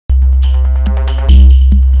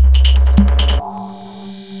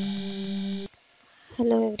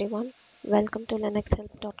Hello everyone, welcome to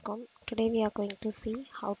linuxhelp.com. Today we are going to see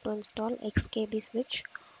how to install xkb-switch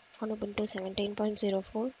on Ubuntu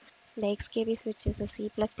 17.04. The xkb-switch is a C++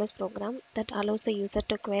 program that allows the user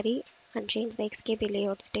to query and change the xkb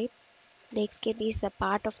layout state. The xkb is a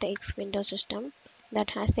part of the X window system that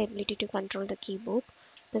has the ability to control the keyboard.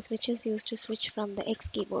 The switch is used to switch from the X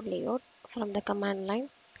keyboard layout from the command line.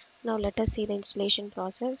 Now let us see the installation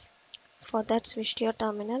process. For that, switch to your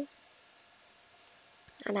terminal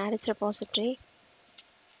and add its repository.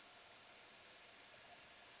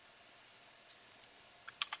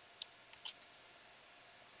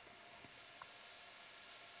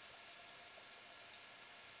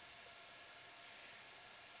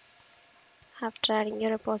 After adding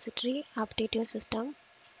your repository, update your system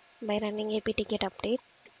by running apt-get update.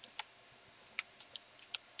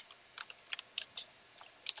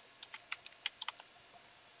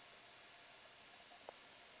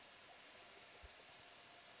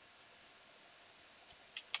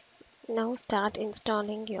 Now start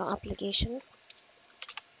installing your application.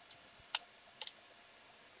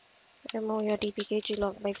 Remove your dpkg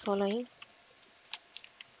log by following.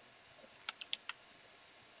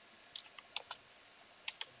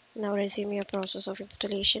 Now resume your process of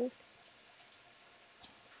installation.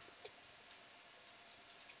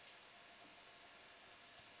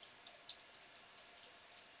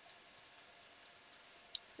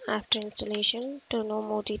 After installation, to know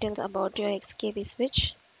more details about your xkb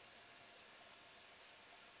switch,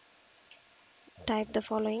 type the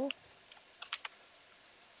following.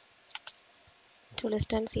 To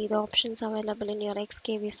list and see the options available in your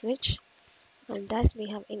xkb switch, and thus we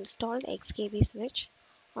have installed xkb switch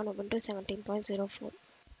on Ubuntu 17.04.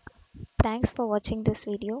 Thanks for watching this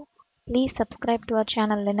video. Please subscribe to our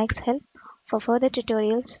channel Linux Help. For further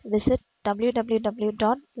tutorials, visit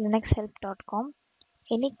www.linuxhelp.com.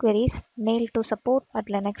 Any queries, mail to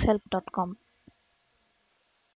support@linuxhelp.com.